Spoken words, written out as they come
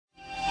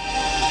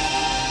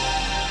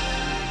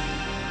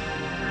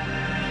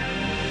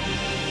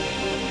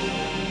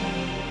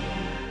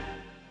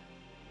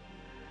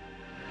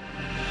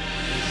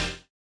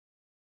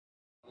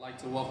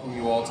to welcome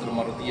you all to the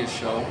Mardiyah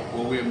show,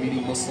 where we are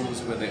meeting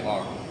Muslims where they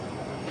are.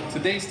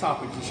 Today's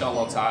topic,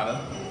 inshallah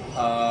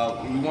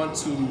ta'ala, we want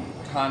to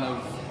kind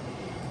of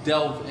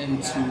delve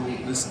into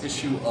this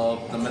issue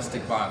of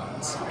domestic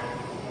violence.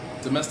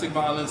 Domestic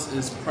violence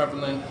is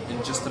prevalent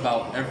in just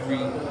about every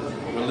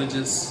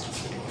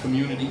religious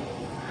community,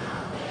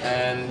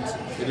 and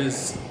it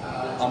is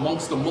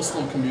amongst the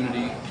Muslim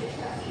community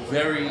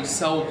very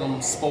seldom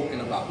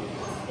spoken about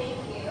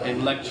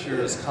in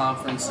lectures,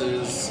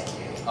 conferences,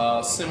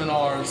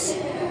 seminars.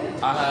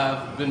 I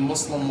have been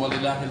Muslim,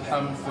 walillahi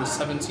alhamd, for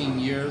 17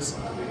 years,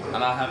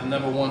 and I have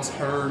never once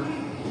heard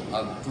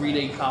a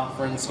 3-day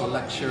conference or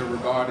lecture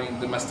regarding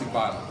domestic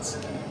violence.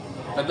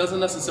 That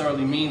doesn't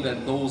necessarily mean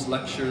that those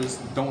lectures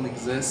don't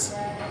exist.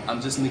 I'm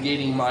just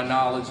negating my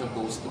knowledge of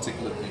those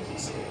particular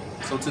things.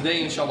 So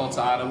today, inshallah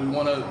ta'ala, we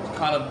want to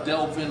kind of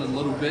delve in a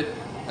little bit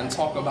and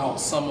talk about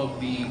some of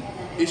the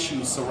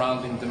issues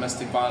surrounding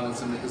domestic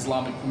violence in the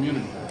Islamic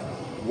community.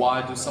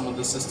 Why do some of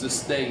the sisters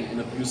stay in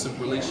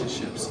abusive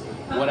relationships?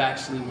 What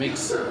actually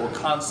makes or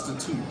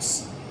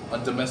constitutes a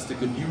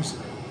domestic abuser?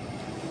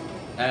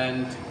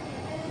 And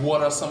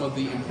what are some of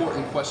the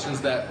important questions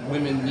that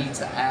women need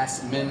to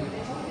ask men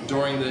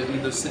during the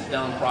either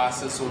sit-down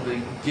process or the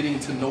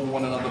getting to know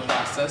one another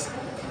process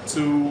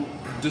to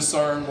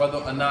discern whether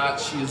or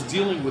not she is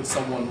dealing with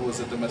someone who is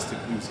a domestic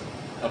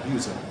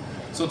abuser.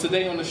 So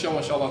today on the show,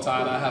 inshallah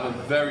ta'ala, I have a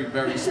very,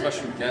 very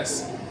special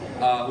guest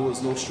who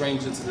is no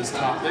stranger to this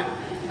topic,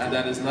 and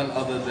that is none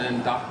other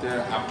than Dr.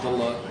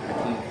 Abdullah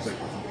Hakim.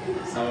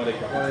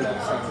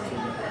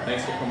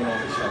 Thanks for coming on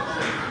the show.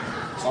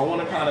 So I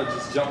want to kind of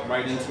just jump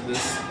right into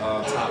this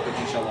topic,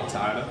 inshallah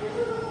ta'ala.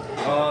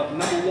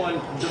 Number one,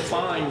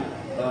 define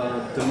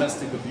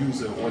domestic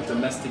abuser or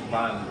domestic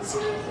violence,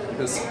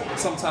 because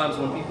sometimes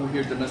when people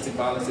hear domestic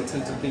violence, they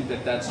tend to think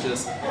that that's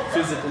just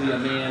physically a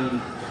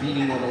man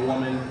beating on a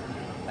woman,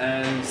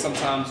 and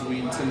sometimes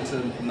we tend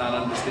to not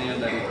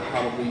understand that it's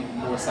probably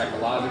more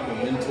psychological,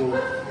 mental,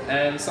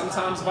 and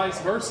sometimes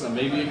vice versa.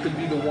 Maybe it could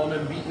be the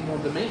woman beating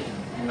on the man,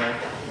 you know?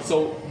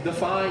 So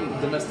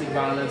define domestic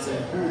violence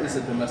and who is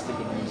a domestic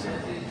abuser.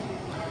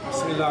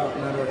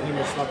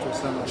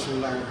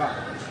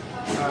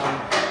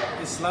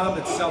 Islam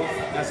itself,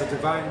 as a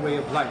divine way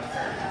of life,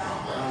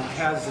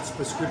 has its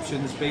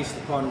prescriptions based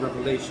upon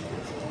revelation.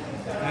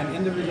 And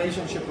in the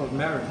relationship of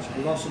marriage,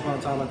 Allah subhanahu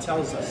wa ta'ala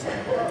tells us,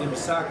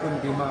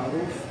 Imsakun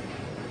bima'ruf,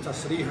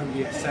 tasrihan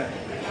bi ihsan.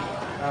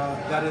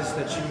 That is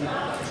that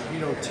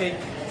you take,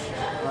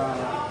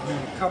 you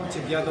come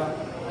together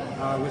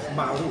with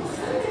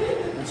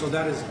ma'ruf. And so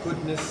that is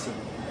goodness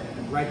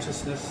and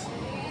righteousness.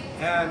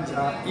 And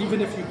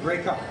even if you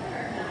break up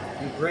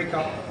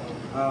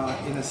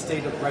in a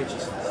state of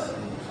righteousness.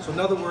 So in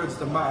other words,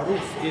 the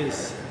ma'ruf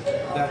is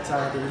that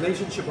the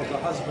relationship of the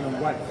husband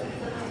and wife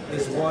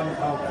is one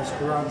of, as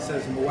Qur'an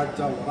says,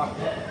 mawadda wa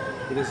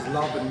rahmah. It is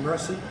love and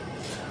mercy.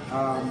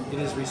 It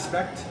is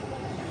respect,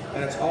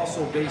 and it's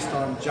also based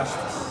on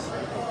justice.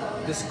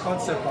 This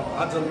concept of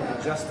adl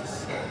and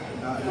justice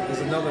is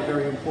another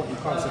very important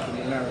concept in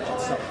the marriage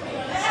itself.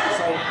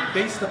 So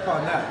based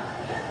upon that,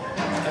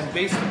 and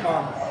based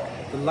upon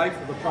the life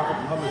of the Prophet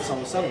Muhammad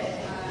sallallahu alaihi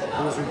wasallam,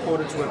 who was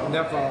reported to have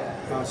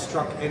never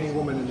struck any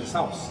woman in his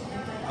house.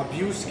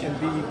 Abuse can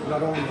be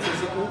not only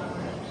physical,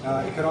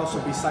 it could also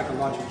be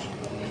psychological.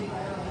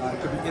 It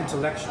could be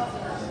intellectual.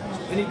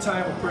 So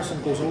anytime a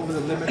person goes over the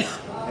limits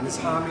and is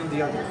harming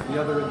the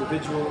other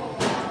individual,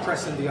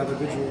 oppressing the other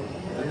individual,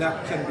 then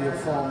that can be a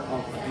form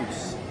of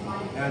abuse.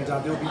 And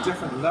there will be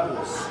different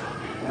levels.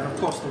 And of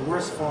course, the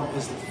worst form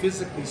is to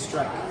physically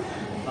strike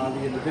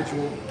the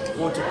individual,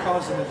 or to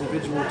cause an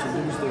individual to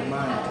lose their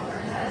mind,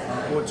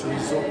 or to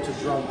resort to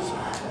drugs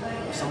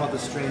or some other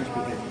strange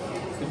behavior.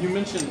 You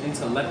mentioned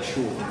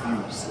intellectual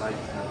abuse. Like,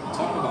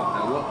 talk about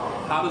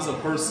that. How does a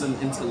person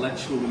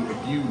intellectually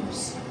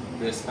abuse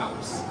their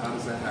spouse? How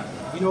does that happen?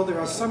 You know, there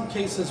are some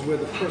cases where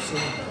the person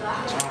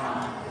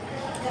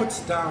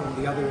puts down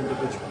the other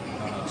individual.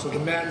 So the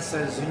man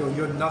says,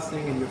 you're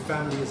nothing and your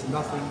family is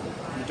nothing.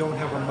 You don't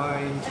have a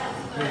mind.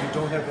 You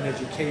don't have an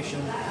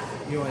education.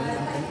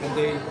 And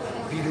they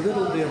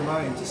belittle their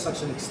mind to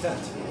such an extent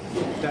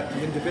that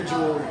the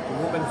individual, the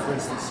woman, for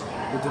instance,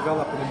 would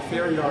develop an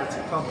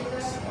inferiority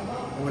complex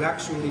and would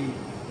actually,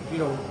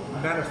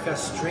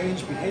 manifest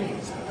strange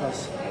behaviors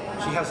because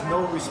she has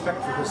no respect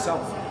for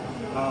herself.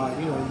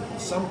 In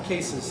some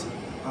cases,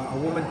 a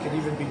woman can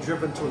even be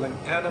driven to an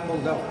animal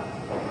level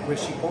where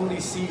she only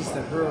sees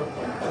that her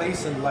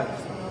place in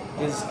life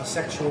is a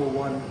sexual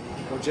one,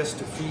 or just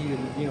to feed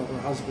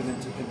her husband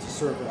and to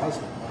serve her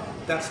husband.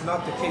 That's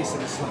not the case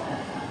in Islam.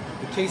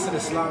 The case in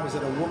Islam is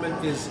that a woman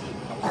is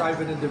a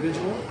private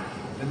individual,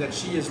 and that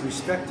she is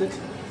respected,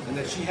 and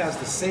that she has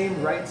the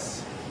same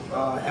rights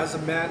as a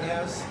man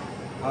has.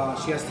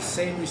 She has the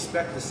same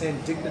respect, the same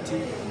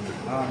dignity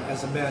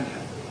as a man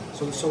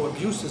has. So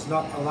abuse is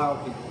not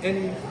allowed in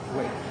any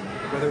way,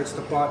 whether it's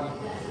the body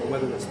or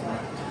whether it's the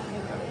mind.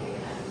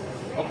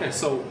 Okay,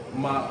 so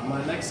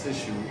my next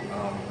issue,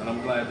 and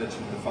I'm glad that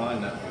you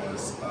defined that for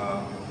us,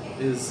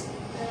 is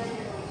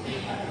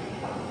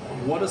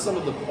what are some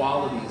of the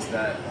qualities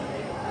that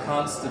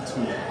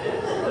constitute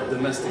a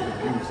domestic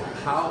abuser?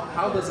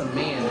 How does a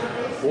man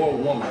or a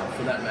woman,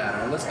 for that matter,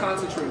 and let's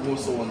concentrate more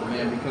so on the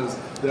man, because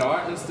there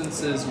are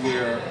instances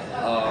where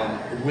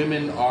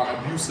women are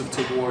abusive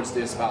towards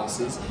their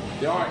spouses.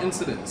 There are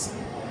incidents.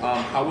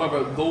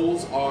 However,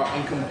 those are,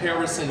 in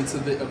comparison to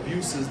the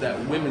abuses that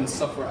women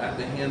suffer at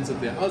the hands of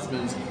their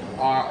husbands,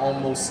 are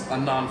almost a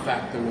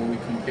non-factor when we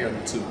compare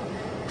the two.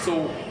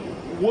 So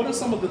what are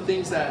some of the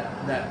things that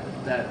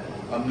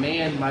a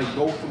man might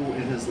go through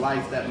in his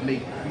life that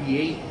may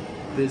create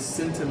this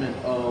sentiment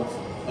of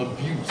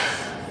abuse,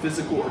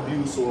 physical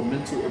abuse or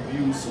mental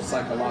abuse or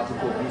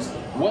psychological abuse?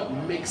 What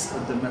makes a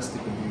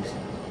domestic abuser?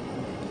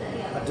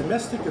 A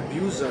domestic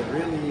abuser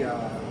really,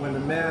 when a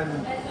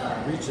man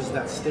reaches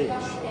that stage,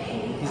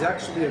 he's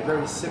actually a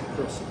very sick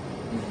person.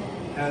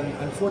 And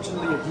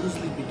unfortunately, it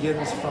usually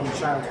begins from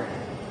childhood.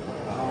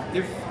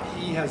 If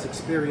he has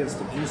experienced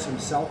abuse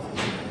himself,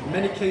 in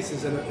many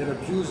cases an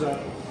abuser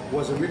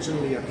was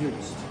originally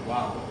abused.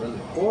 Wow, really?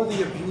 Or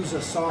the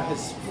abuser saw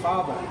his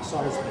father,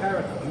 saw his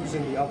parent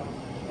abusing the other.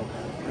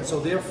 And so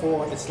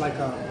therefore it's like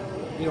a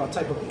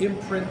type of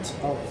imprint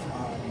of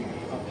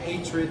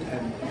hatred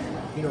and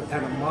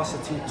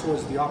animosity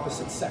towards the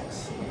opposite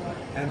sex.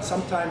 And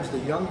sometimes the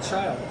young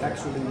child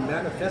actually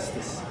manifests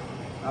this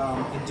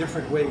in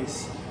different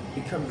ways,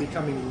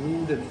 becoming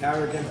rude and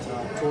arrogant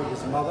toward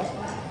his mother.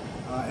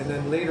 And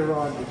then later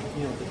on, it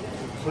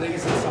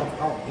plays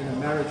itself out in a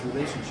marriage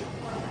relationship,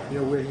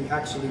 where he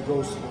actually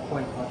goes to the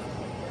point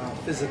of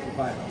physical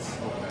violence.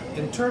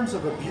 In terms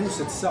of abuse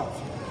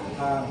itself,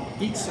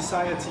 each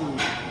society,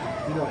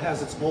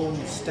 has its own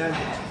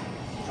standard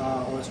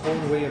or its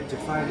own way of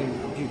defining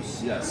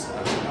abuse. Yes.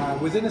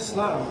 Within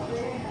Islam,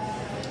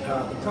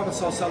 the Prophet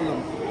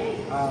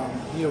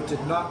ﷺ,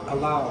 did not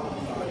allow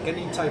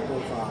any type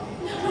of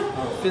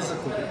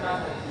physical,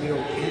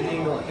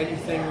 beating or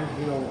anything,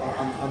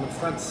 on the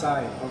front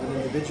side of an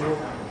individual.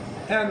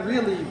 And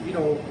really,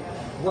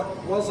 what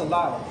was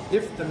allowed,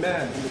 if the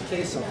man, in the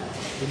case of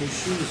the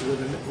nushuz,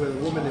 where the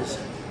woman is,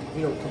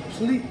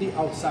 completely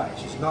outside,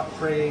 she's not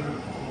praying,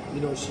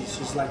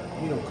 she's like,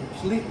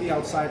 completely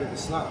outside of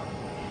Islam.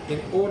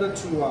 In order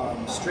to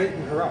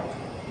straighten her out,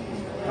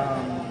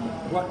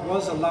 what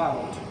was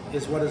allowed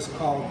is what is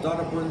called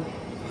darabun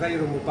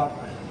ghayru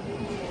mubarrah,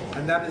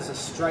 and that is a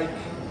strike,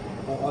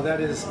 or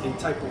that is a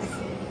type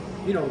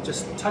of,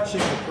 just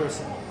touching a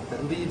person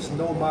that leaves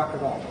no mark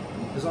at all.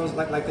 It's almost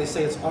like they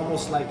say, it's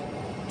almost like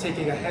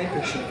taking a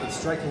handkerchief and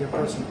striking a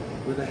person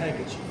with a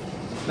handkerchief.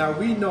 Now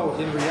we know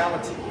in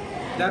reality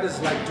that is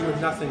like doing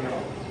nothing at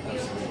all.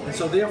 And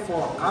so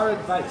therefore our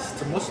advice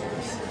to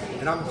Muslims,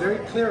 and I'm very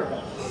clear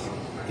about this,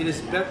 it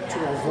is best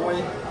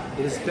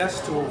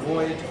to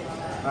avoid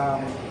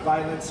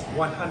violence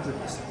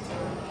 100%.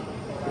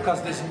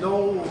 Because there's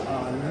no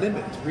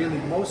limit, really.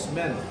 Most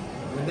men,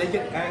 when they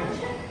get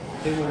angry,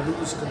 they will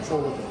lose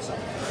control of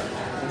themselves.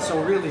 And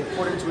so really,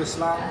 according to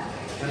Islam,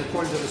 and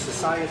according to the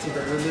society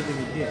that we're living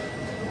in here,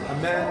 a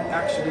man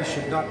actually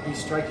should not be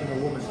striking a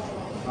woman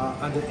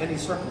under any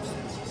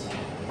circumstances.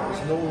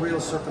 There's no real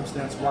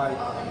circumstance why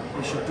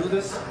we should do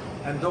this.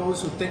 And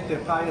those who think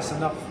they're pious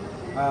enough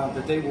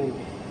that they will,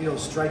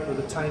 strike with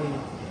a tiny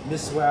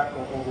miswak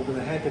or with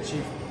a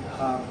handkerchief,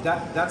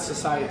 that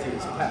society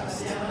is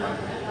past.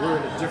 We're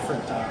in a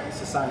different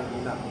society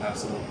now.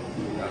 Absolutely,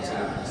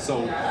 absolutely.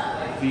 So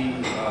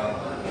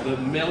the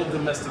male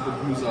domestic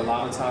abuser, a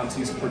lot of times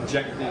he's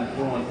projecting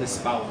on his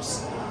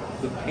spouse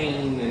the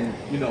pain and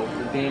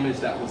the damage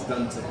that was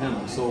done to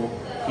him. So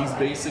he's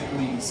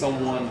basically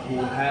someone who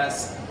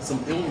has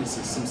some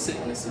illnesses, some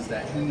sicknesses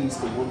that he needs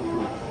to work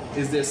through.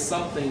 Is there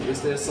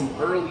some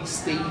early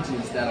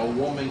stages that a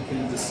woman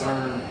can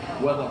discern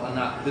whether or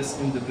not this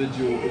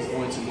individual is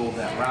going to go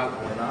that route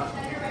or not?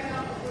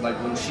 Like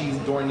when she's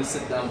during the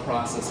sit-down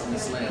process in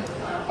Islam,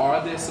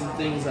 are there some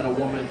things that a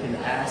woman can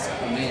ask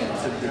a man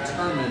to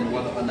determine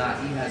whether or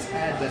not he has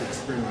had that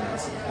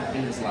experience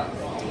in his life?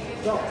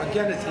 Well,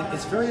 again,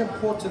 it's very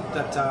important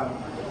that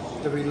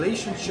the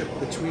relationship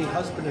between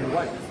husband and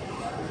wife,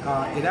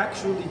 it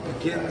actually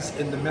begins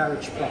in the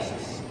marriage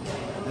process.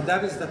 And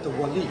that is that the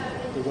wali,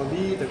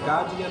 the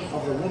guardian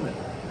of the woman,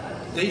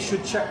 they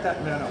should check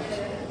that man out.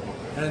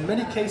 And in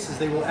many cases,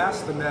 they will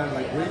ask the man,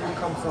 like, where you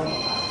come from,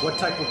 what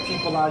type of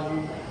people are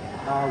you,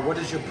 what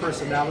is your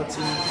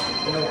personality,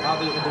 are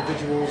there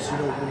individuals,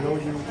 who know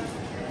you,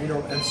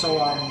 and so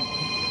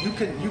you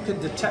can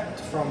detect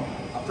from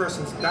a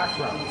person's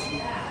background,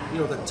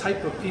 the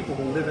type of people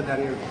who live in that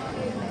area.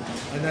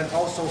 And then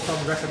also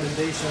from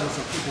recommendations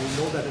of people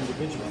who know that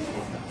individual.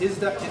 Is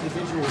that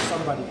individual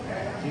somebody,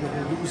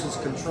 who loses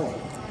control?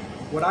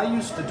 What I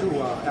used to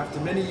do, after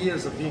many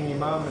years of being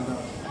imam in the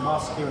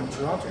mosque here in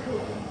Toronto,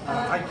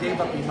 I gave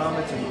up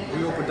imamate and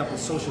we opened up a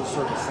social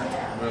service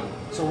center. Really?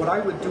 So what I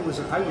would do is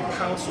I would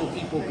counsel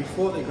people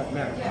before they got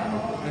married.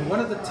 And one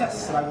of the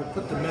tests that I would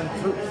put the men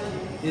through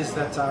is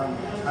that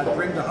I'd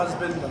bring the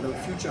husband, or the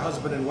future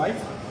husband and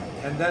wife,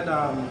 and then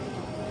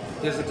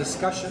there's a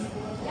discussion,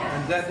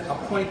 and then a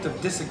point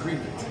of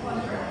disagreement.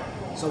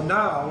 So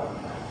now,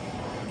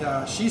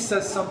 she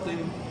says something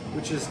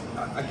which is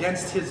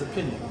against his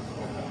opinion,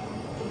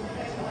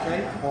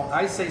 okay? Or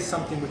I say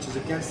something which is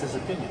against his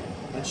opinion,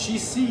 and she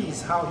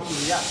sees how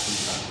he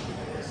reacts.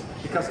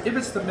 Because if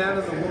it's the man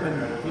or the woman,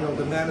 you know,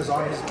 the man is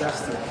on his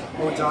best, and,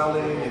 oh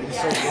darling, and he's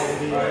so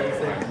worthy and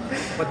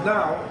everything. But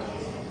now,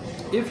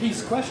 if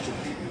he's questioned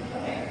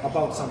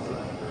about something,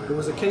 there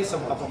was a case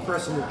of a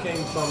person who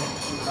came from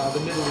the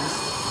Middle East,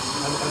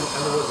 and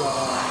there was a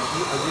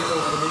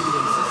real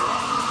Canadian sister,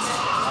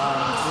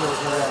 who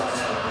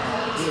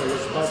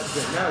was about to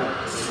get married.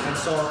 And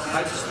so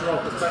I just threw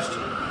out the question,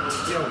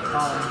 you know,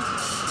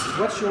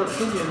 what's your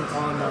opinion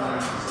on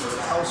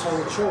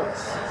household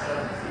chores?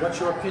 What's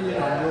your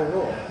opinion on your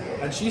role?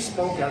 And she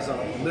spoke as a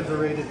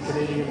liberated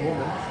Canadian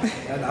woman,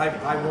 and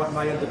I want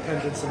my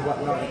independence and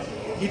whatnot.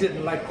 He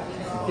didn't like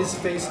that. His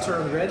face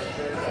turned red,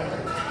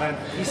 and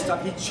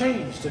he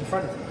changed in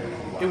front of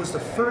her. It was the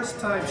first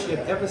time she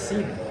had ever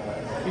seen him.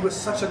 He was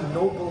such a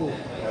noble,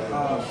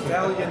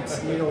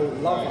 valiant, you know,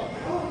 lover.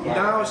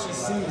 Now she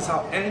sees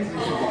how angry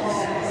he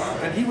was,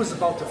 and he was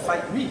about to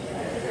fight me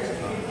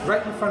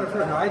right in front of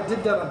her. Now I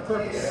did that on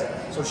purpose,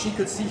 so she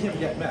could see him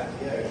get mad.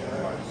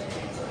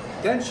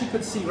 Then she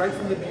could see right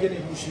from the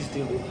beginning who she's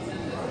dealing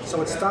with.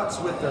 So it starts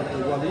with the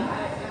wali,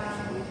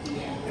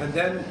 and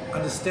then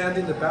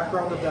understanding the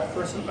background of that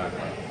person.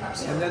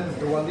 And then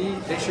the wali,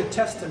 they should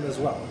test him as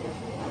well.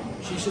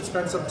 She should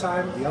spend some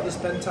time, the other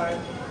spend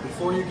time.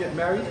 Before you get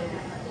married,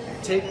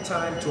 take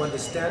time to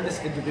understand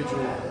this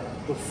individual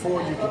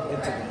before you get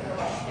into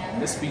marriage.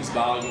 This speaks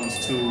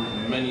volumes to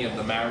many of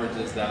the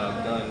marriages that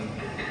are done,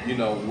 you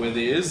know, where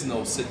there is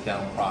no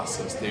sit-down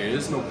process, there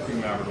is no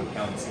premarital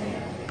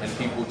counseling, and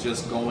people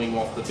just going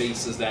off the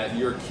basis that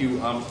you're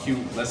cute, I'm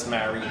cute, let's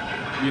marry,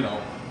 you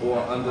know, or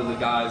under the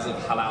guise of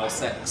halal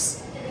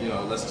sex. You know,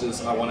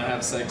 I want to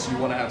have sex, you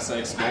want to have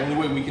sex. The only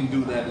way we can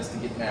do that is to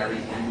get married,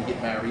 and we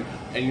get married,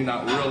 and you're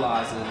not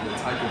realizing the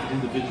type of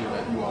individual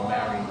that you are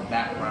marrying, the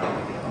background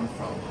that they come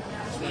from.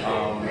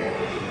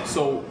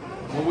 So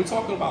when we're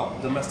talking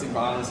about domestic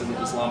violence in the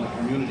Islamic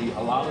community,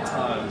 a lot of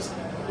times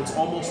it's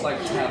almost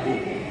like taboo.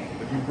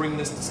 If you bring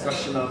this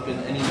discussion up in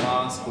any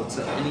mosque or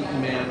to any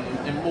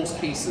imam, in most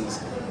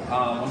cases,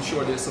 I'm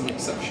sure there's some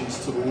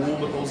exceptions to the rule,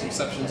 but those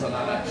exceptions are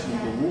not actually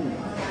the rule.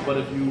 But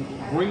if you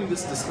bring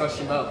this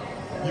discussion up,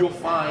 you'll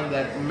find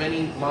that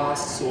many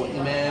mosques or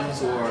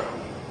imams or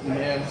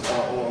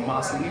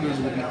mosque leaders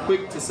will be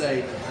quick to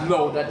say,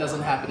 no, that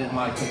doesn't happen in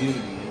my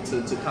community,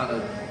 and to kind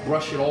of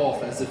brush it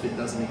off as if it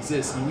doesn't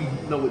exist. And we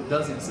know it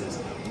does exist.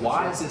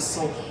 Why is it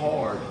so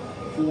hard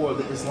for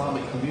the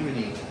Islamic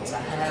community to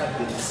have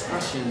the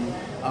discussion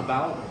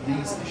about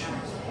these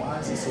issues? Why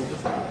is it so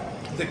difficult?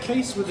 The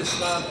case with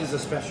Islam is a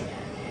special,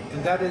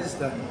 and that is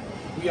that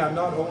we are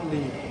not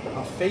only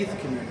a faith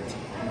community,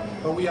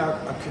 but we are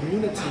a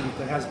community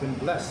that has been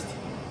blessed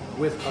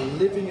with a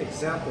living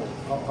example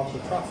of the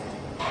Prophet.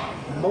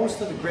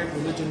 Most of the great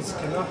religions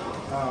cannot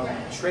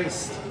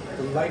trace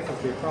the life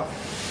of their Prophet.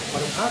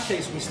 But in our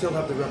case, we still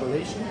have the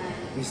revelation,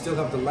 we still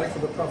have the life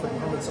of the Prophet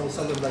Muhammad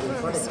ﷺ right in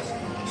front of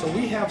us. So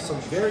we have some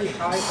very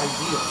high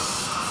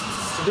ideals.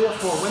 So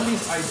therefore, when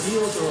these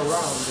ideals are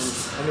around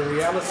and the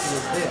reality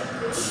is there,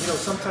 you know,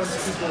 sometimes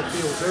people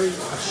feel very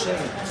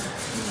ashamed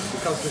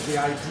because the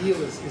ideal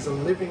is a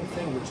living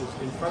thing which is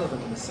in front of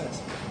them in a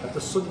sense, that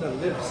the Sunnah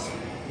lives,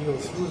 you know,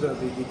 through the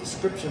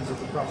descriptions of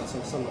the Prophet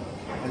ﷺ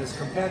and his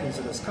companions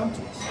that has come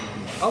to us.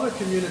 Other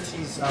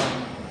communities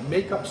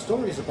make up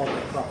stories about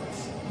their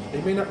prophets.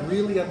 They may not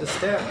really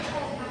understand,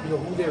 you know,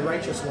 who their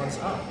righteous ones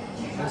are,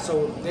 and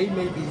so they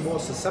may be more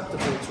susceptible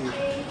to,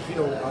 you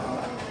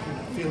know,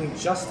 feeling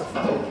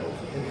justified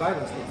in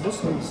violence. But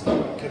Muslims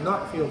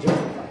cannot feel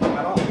justified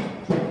at all.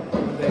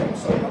 And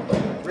so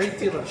a great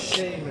deal of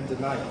shame and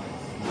denial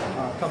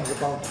comes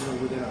about, you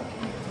know, within our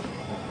community.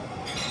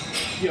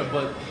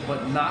 Yeah,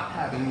 but not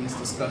having these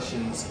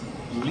discussions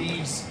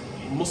leaves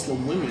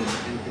Muslim women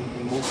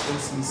in most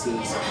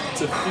instances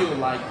to feel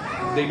like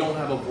they don't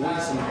have a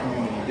voice in the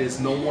community. There's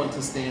no one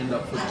to stand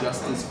up for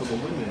justice for the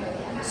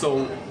women.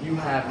 So you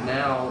have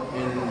now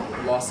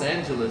in Los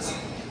Angeles,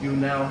 you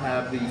now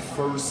have the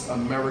first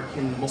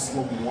American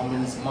Muslim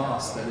woman's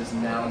mosque that is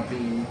now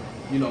being,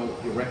 you know,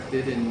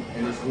 erected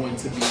and is going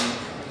to be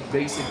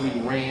basically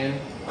ran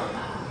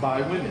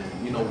by women.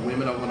 You know,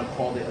 women are going to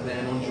call the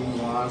adhan on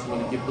Jumu'ah, is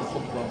going to give the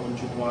khutbah on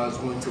Jumu'ah, is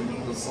going to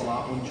lead the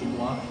salah on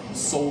Jumu'ah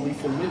solely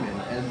for women.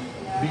 And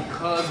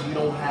because we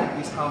don't have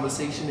these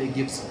conversations, it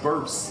gives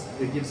birth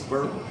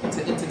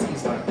to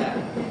entities like that,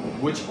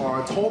 which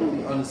are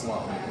totally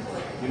un-Islamic.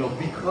 You know,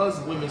 because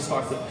women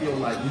start to feel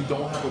like we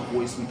don't have a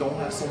voice, we don't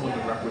have someone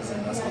to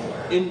represent us.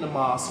 In the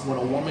mosque, when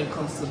a woman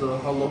comes to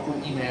her local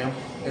imam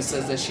and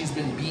says that she's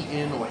been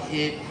beaten or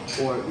hit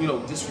or, you know,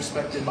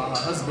 disrespected by her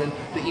husband,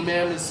 the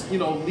imam is, you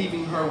know,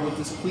 leaving her with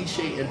this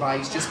cliche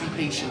advice, just be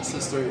patient,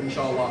 sister,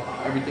 inshallah,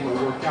 everything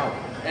will work out.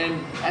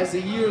 And as the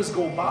years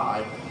go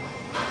by,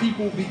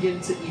 people begin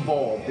to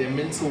evolve, their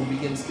mental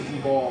begins to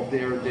evolve,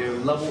 their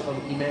level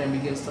of iman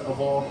begins to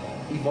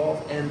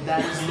evolve, and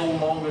that is no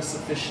longer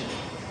sufficient.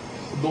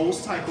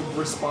 Those type of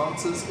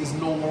responses is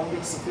no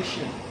longer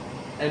sufficient.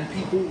 and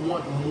people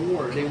want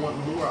more. They want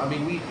more. I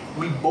mean,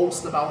 we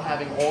boast about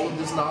having all of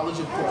this knowledge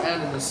of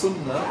Qur'an and the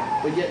Sunnah,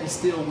 but yet and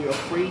still we're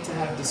afraid to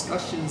have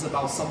discussions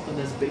about something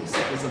as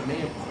basic as a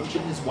man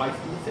punching his wife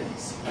in the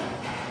face.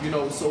 You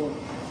know, so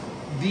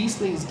these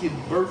things give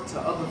birth to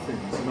other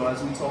things. You know,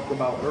 as we talked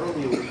about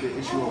earlier with the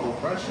issue of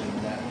oppression,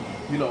 that,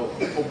 you know,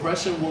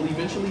 oppression will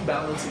eventually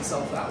balance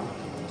itself out.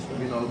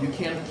 You know, you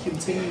can't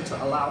continue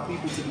to allow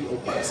people to be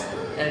oppressed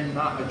and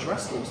not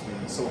address those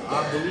things. So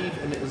I believe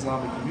in the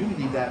Islamic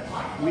community that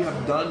we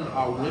have done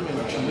our women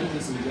a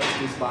tremendous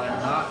injustice by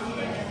not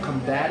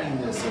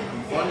combating this or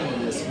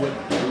confronting this with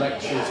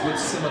lectures, with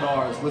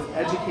seminars, with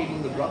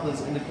educating the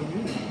brothers in the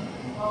community.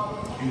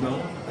 You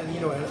know? And, you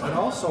know, and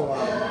also,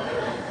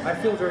 I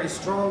feel very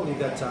strongly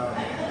that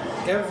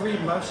every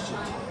masjid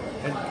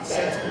and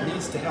center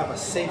needs to have a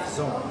safe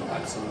zone.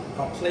 Absolutely.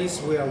 A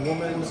place where a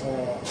woman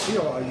or, you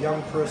know, a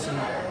young person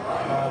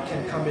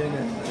can come in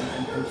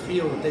and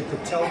feel that they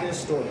could tell their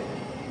story,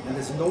 and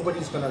there's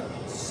nobody's going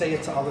to say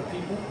it to other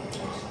people,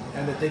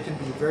 and that they can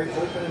be very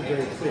open and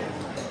very clear.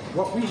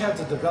 What we had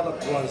to develop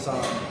was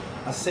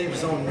a safe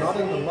zone, not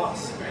in the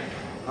mosque.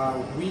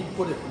 We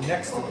put it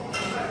next to it.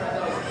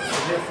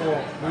 So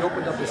therefore, we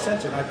opened up the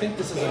center, and I think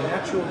this is a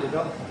natural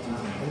development.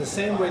 In the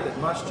same way that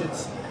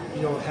masjids,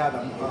 you know, had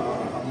a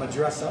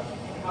madrasa,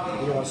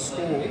 you know, a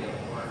school,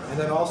 and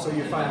then also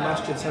you find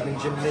masjids having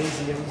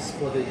gymnasiums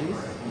for the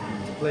youth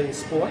to play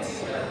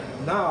sports.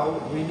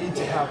 Now we need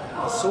to have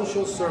a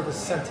social service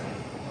center,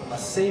 a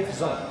safe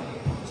zone,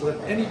 so that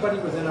anybody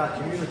within our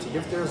community,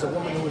 if there is a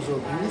woman who is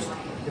abused,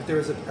 if there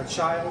is a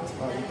child,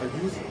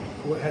 a youth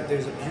who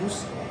there's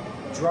abuse,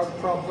 drug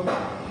problem,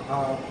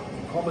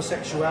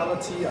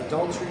 homosexuality,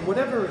 adultery,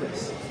 whatever it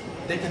is,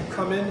 they can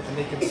come in and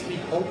they can speak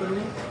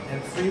openly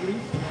and freely,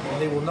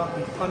 and they will not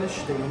be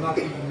punished, they will not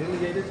be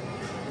humiliated,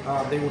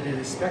 they will be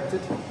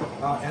respected,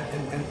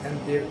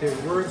 and their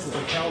words will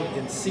be held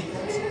in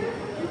secret.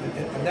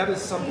 And that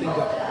is something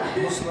that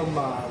Muslim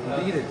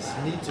leaders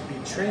need to be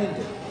trained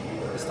in,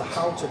 as to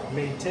how to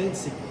maintain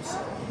secrets,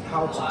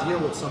 how to deal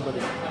with somebody,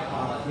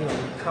 you know,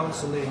 in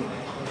counseling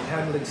and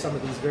handling some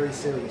of these very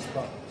serious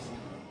problems.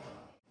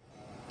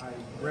 I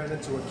ran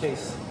into a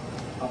case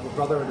of a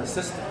brother and a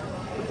sister.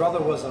 The brother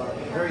was a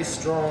very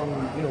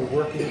strong, you know,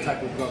 working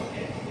type of brother.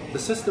 The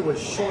sister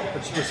was short,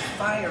 but she was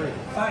fiery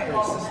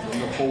sister.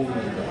 Napoleon.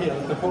 Yeah,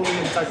 the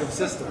Napoleon type of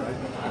sister, right?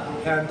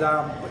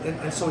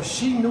 And so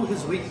she knew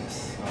his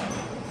weakness.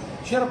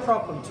 She had a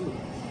problem too.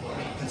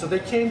 And so they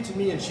came to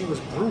me and she was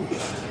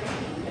bruised.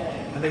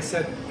 And they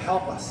said,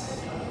 help us.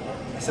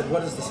 I said,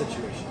 what is the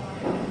situation?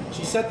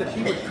 She said that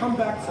he would come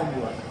back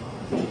from work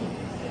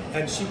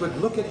and she would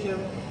look at him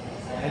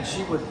and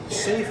she would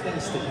say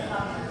things to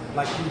him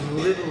like, you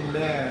little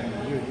man,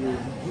 who you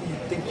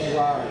think you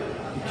are,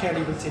 you can't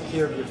even take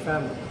care of your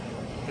family.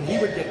 And he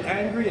would get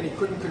angry and he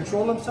couldn't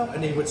control himself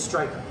and he would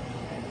strike her.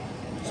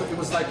 So it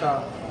was like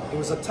it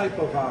was a type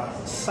of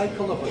a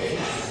cycle of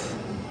abuse.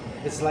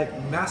 It's like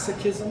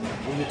masochism,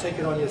 when you take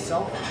it on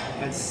yourself,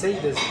 and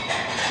sadism,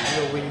 you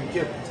know, when you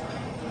give it.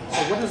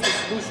 So what is the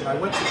solution? I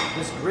went to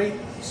this great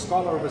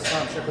scholar of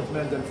Islam, Sheikh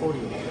Uthman Dan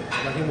Fodio,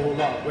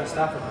 Rahimahullah, West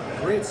Africa,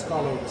 a great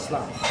scholar of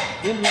Islam,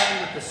 in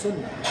line with the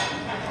Sunnah.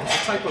 It's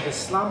a type of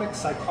Islamic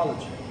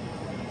psychology.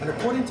 And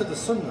according to the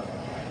Sunnah,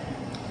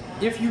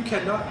 if you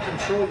cannot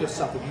control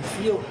yourself, if you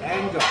feel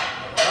anger,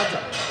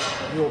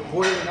 you're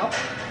boiling up,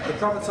 the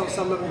Prophet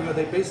ﷺ, you know,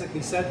 they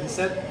basically said, he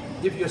said,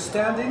 if you're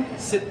standing,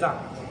 sit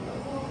down.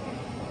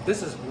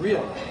 This is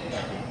real.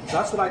 So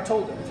that's what I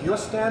told them. If you're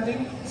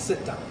standing,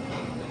 sit down.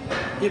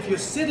 If you're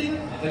sitting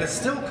and it's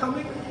still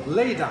coming,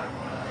 lay down.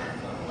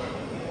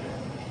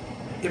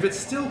 If it's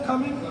still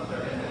coming,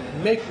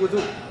 make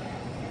wudu.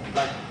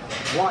 Like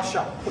wash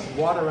up, put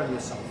water on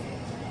yourself.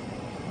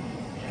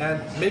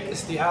 And make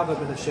isti'adha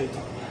min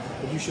ash-shaytan.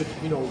 You should,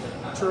 you know,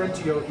 turn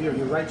to your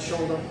right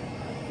shoulder,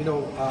 you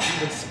know,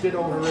 even spit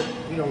over it,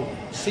 you know,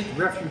 seek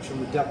refuge from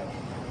the devil.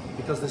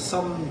 Because there's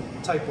some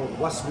type of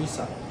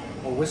waswisa,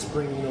 or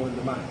whispering, you know, in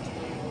the mind.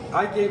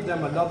 I gave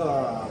them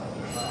another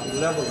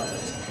level of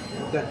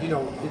it. That, you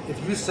know,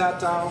 if you sat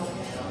down,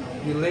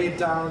 you laid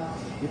down,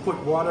 you put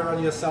water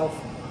on yourself,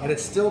 and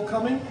it's still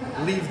coming,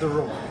 leave the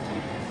room.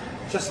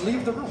 Just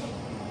leave the room.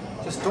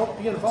 Just don't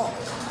be involved.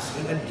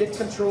 And get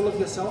control of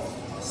yourself.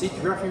 Seek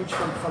refuge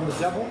from the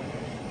devil,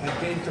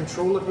 and gain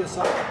control of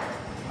yourself.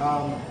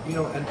 You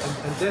know, and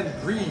then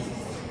breathe.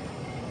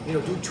 You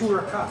know, do 2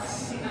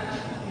 rakats.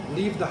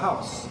 Leave the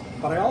house.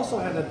 But I also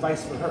had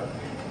advice for her.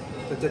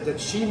 That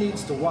she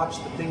needs to watch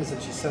the things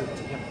that she said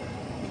to him.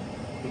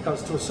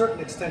 Because to a certain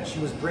extent she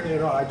was bringing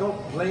it on. I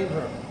don't blame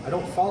her. I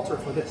don't fault her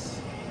for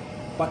this.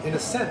 But in a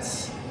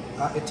sense,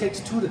 it takes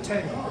 2 to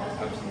tango.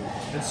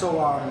 And so,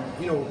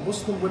 you know,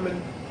 Muslim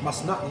women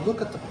must not look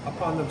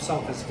upon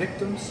themselves as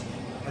victims,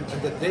 and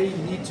that they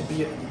need to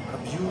be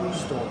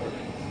abused, or,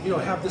 you know,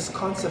 have this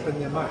concept in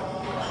their mind.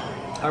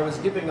 I was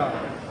giving a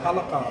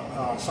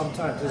halaqah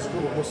sometimes, this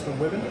group of Muslim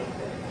women,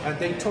 and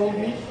they told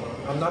me,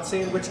 I'm not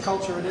saying which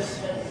culture it is,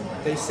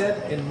 they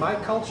said, in my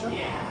culture,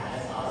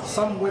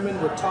 some women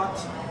were taught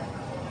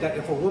that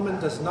if a woman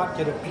does not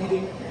get a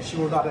beating, she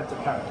will not enter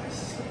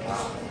paradise.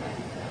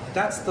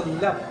 That's the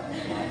level.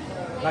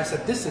 And I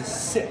said, this is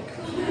sick.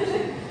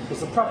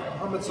 Because the Prophet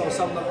Muhammad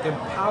ﷺ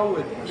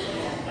empowered,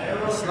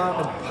 Islam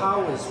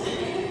empowers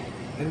women.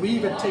 And we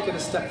even take it a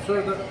step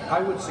further. I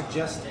would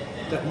suggest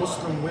that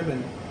Muslim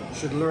women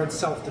should learn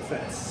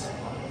self-defense.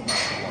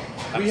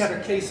 We had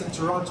a case in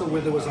Toronto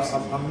where there was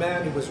a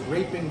man who was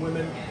raping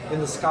women in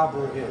the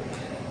Scarborough area.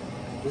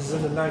 This is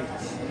in the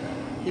 90s.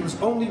 He was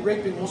only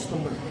raping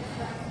Muslim women.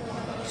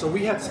 So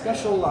we had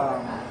special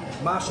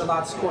martial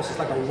arts courses,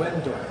 like a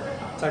Wendo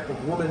type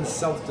of women's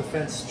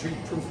self-defense, street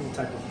proofing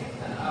type of thing.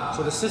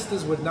 So the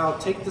sisters would now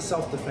take the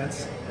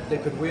self-defense, they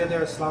could wear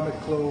their Islamic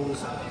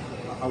clothes,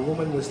 a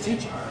woman was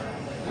teaching.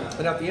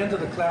 And at the end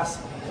of the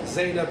class,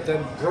 Zainab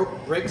then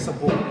breaks a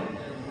board.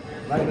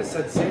 Right? And it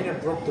said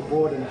Zainab broke the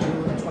board in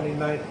June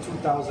 29th,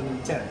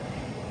 2010.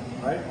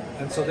 Right?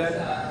 And so then,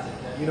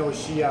 you know,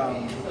 she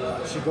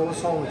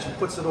goes home and she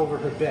puts it over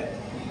her bed.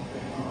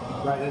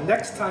 Right? And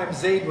next time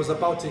Zayd was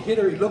about to hit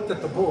her, he looked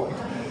at the board.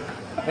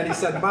 And he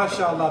said,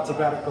 MashaAllah,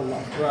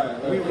 tabarakallah.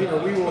 Right.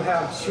 We will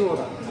have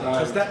shura.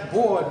 Because that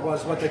board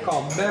was what they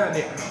call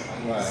mani',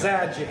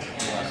 zajir.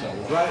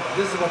 Right?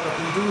 This is what the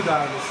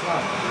hududah in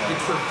Islam. It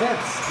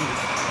prevents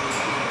evil.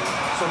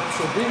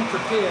 So being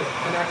prepared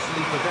can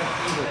actually prevent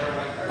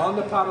evil. On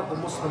the part of the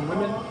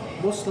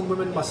Muslim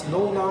women must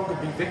no longer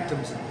be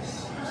victims of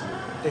this.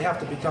 They have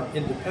to become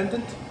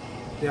independent.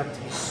 They have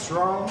to be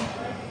strong.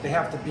 They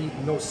have to be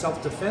no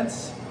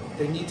self-defense.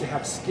 They need to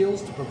have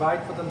skills to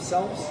provide for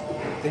themselves.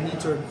 They need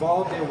to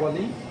involve their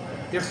wali.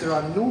 If there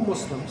are new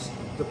Muslims,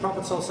 the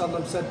Prophet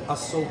ﷺ said,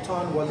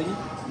 As-Sultan wali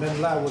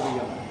man la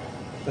waliya.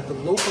 That the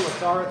local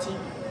authority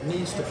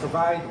needs to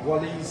provide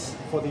walis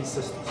for these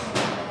sisters.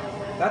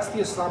 That's the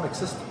Islamic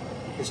system.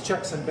 It's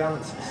checks and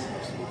balances.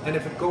 And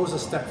if it goes a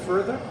step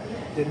further,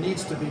 there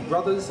needs to be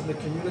brothers in the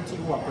community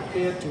who are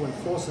prepared to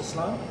enforce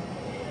Islam.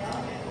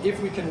 If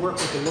we can work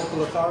with the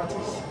local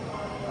authorities,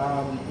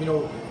 you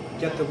know,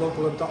 get the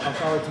local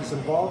authorities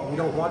involved. We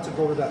don't want to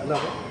go to that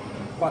level,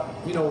 but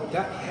you know,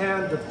 that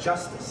hand of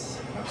justice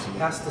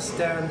has to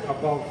stand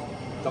above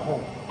the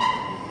home.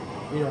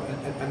 You know,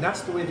 and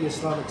that's the way the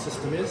Islamic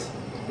system is,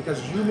 because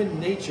human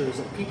nature is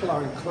that people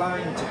are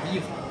inclined to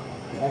evil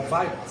or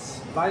violence.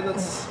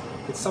 Violence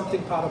is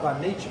something part of our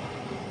nature.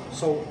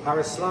 So our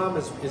Islam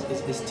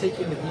is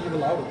taking the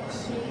evil out of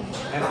us,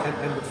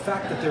 and the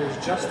fact that there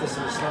is justice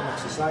in Islamic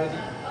society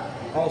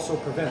also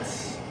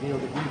prevents, you know,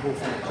 the evil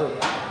from occurring.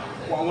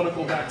 Well, I want to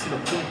go back to the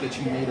point that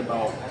you made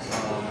about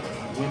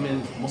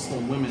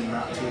Muslim women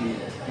not really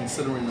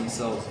considering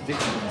themselves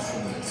victims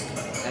in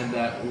this. And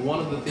that one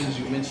of the things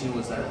you mentioned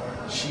was that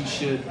she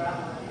should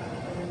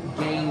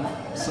gain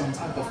some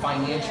type of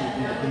financial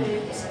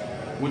independence,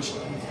 which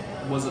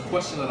was a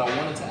question that I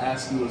wanted to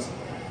ask you is,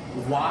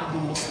 why do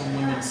Muslim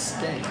women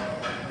stay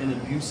in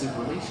abusive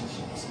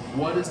relationships?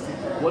 What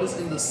is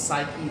in the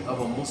psyche of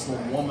a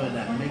Muslim woman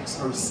that makes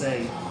her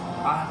say,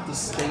 I have to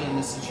stay in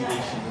this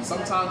situation? And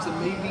sometimes it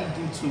may be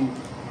due to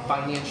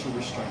financial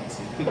restraints.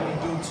 It could be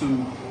due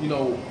to, you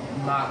know,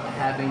 not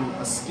having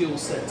a skill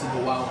set to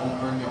go out and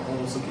earn your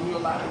own. So can you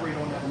elaborate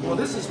on that a little bit? Well,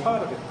 this is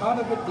part of it. Part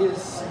of it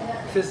is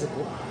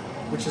physical,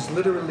 which is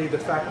literally the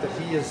fact that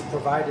he is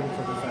providing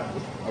for the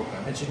family. Okay.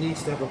 And she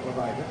needs to have a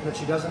provider. And if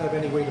she doesn't have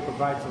any way to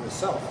provide for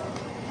herself,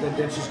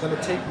 then she's going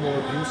to take more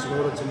abuse in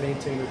order to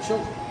maintain her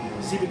children.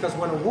 See, because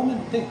when a woman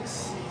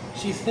thinks,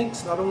 she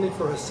thinks not only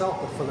for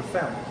herself, but for the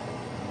family.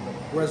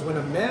 Whereas when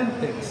a man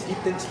thinks, he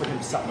thinks for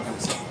himself.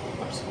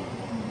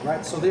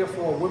 Right? So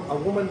therefore, a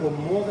woman will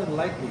more than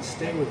likely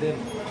stay within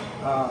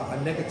a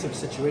negative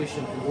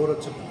situation in order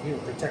to, you know,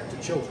 protect the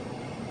children.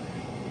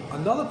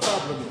 Another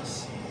problem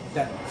is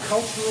that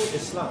cultural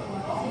Islam,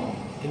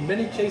 in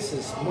many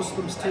cases,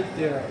 Muslims take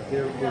their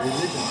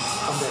religion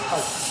from their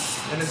culture.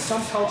 And in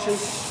some cultures,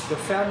 the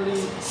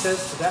family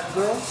says to that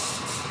girl,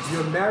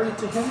 you're married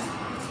to him,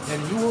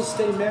 and you will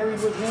stay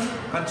married with him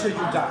until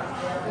you die.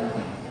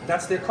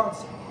 That's their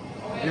concept.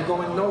 You're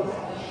going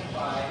nowhere.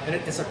 And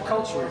it's a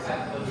cultural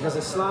thing, because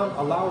Islam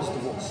allows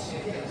divorce.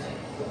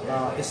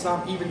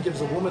 Islam even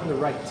gives a woman the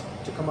right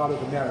to come out of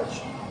the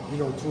marriage, you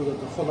know, through the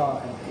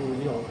khula and through,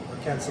 you know,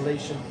 a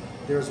cancellation.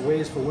 There's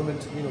ways for women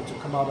to, you know, to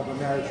come out of a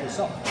marriage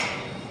herself.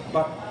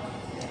 But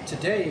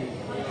today,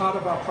 part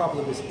of our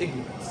problem is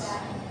ignorance.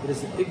 It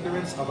is the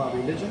ignorance of our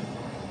religion,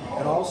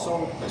 and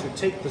also to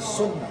take the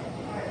sunnah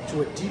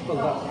to a deeper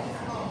level.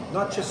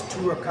 Not just 2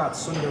 rakat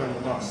sunnah in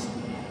the mosque,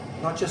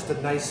 not just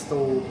a nice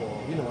thobe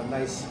or, you know, a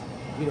nice,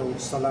 you know,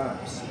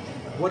 salams.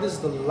 What is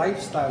the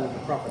lifestyle of the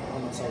Prophet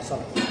Muhammad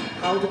sallallahu alaihi wasallam?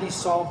 How did he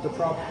solve the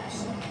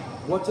problems?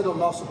 What did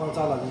Allah subhanahu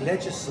wa ta'ala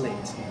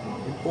legislate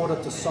in order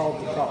to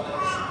solve the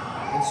problems?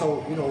 And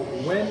so, you know,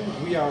 when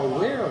we are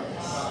aware of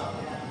this,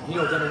 you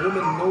know, then a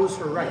woman knows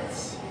her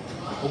rights.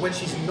 But when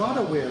she's not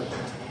aware of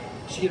it,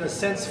 she in a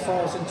sense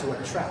falls into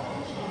a trap.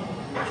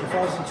 She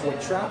falls into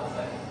a trap,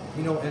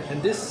 you know,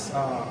 and this,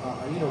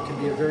 you know,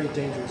 can be a very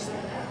dangerous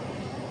thing.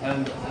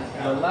 And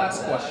the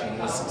last question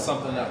was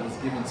something that was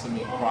given to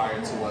me prior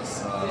to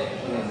us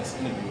doing this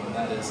interview, and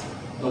that is,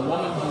 the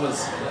woman who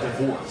is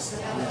divorced.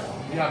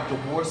 You have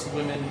divorced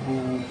women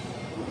who,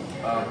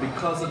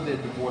 because of their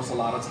divorce, a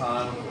lot of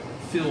time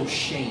feel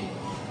shame.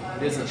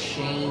 There's a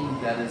shame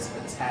that is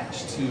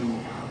attached to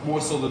more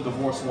so the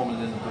divorced woman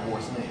than the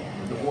divorced man.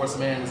 The divorced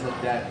man is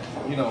looked at,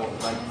 you know,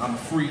 like I'm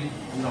free,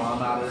 you know,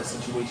 I'm out of that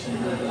situation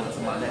and move on to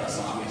my next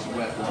situation.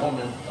 Whereas the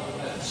woman,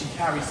 she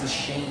carries this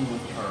shame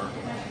with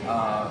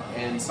her,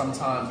 and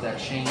sometimes that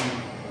shame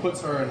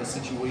puts her in a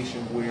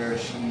situation where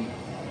she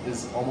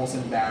is almost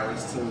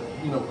embarrassed to,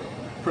 you know,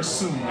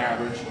 pursue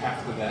marriage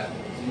after that.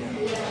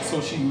 So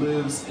she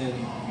lives in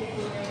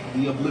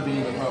the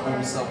oblivion of her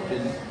own self,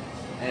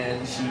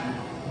 and she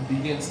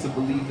begins to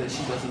believe that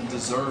she doesn't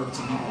deserve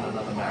to be in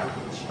another marriage.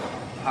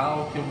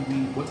 How can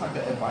we, what type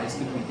of advice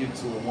can we give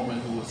to a woman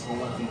who is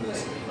going through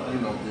this,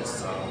 you know,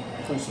 this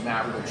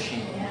post-marital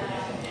shame,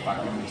 if I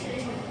can use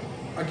it?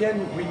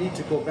 Again, we need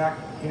to go back,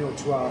 you know,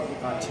 to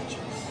our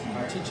teachings.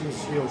 Our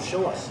teachings, you know,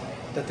 show us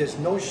that there's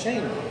no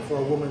shame for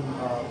a woman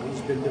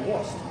who's been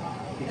divorced,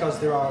 because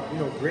there are, you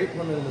know, great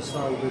women in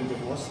Islam who've been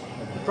divorced.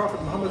 The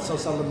Prophet Muhammad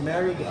ﷺ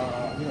married, you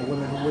know,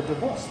 women who were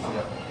divorced,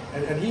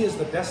 and he is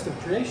the best of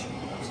creation.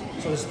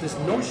 So there's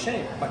no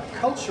shame. But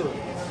culturally,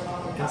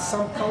 in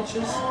some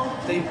cultures,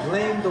 they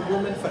blame the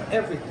woman for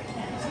everything.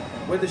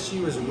 Whether she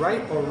was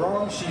right or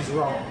wrong, she's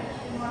wrong.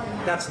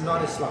 That's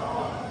not Islam.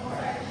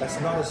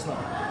 That's not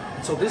Islam.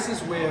 And so this is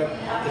where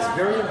it's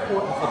very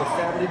important for the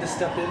family to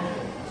step in.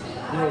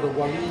 You know, the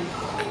wali,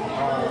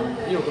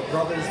 you know, the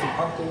brothers, the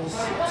uncles,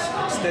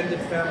 extended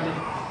family,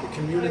 the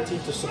community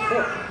to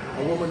support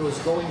a woman who is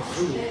going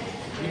through,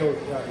 you know,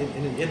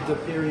 in an iddah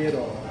period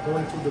or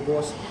going through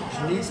divorce.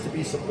 She needs to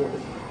be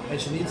supported, and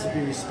she needs to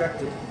be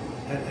respected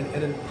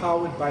and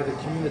empowered by the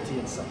community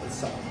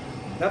itself.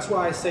 That's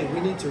why I say we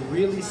need to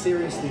really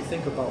seriously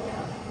think about,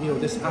 you know,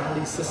 this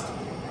ahli system,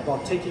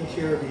 about taking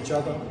care of each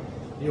other,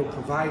 you know,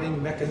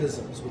 providing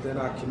mechanisms within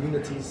our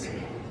communities,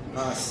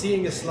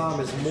 seeing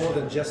Islam as more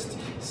than just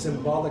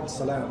symbolic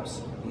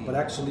salams, but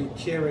actually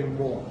caring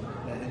more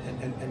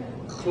and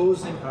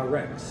closing our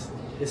ranks.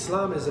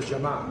 Islam is a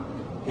jama'ah,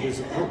 it is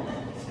a group,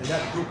 and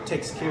that group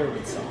takes care of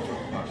itself.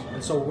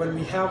 And so when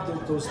we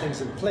have those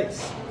things in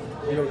place,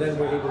 you know, then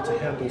we're able to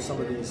handle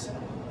some of these,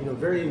 you know,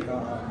 very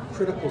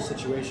critical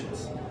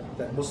situations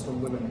that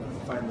Muslim women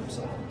find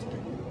themselves in today.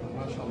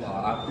 MashaAllah,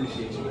 I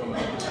appreciate you coming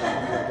on.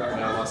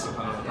 May Allah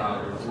subhanahu wa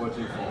ta'ala reward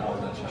you for all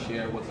that you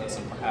share with us,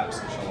 and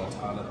perhaps, inshallah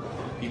ta'ala,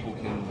 people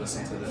can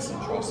listen to this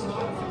and draw some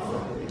benefit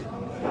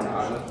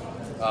from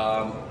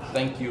it.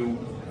 Thank you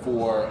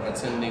for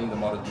attending the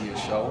Mardiyah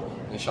show.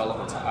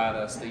 Inshallah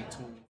ta'ala, stay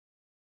tuned.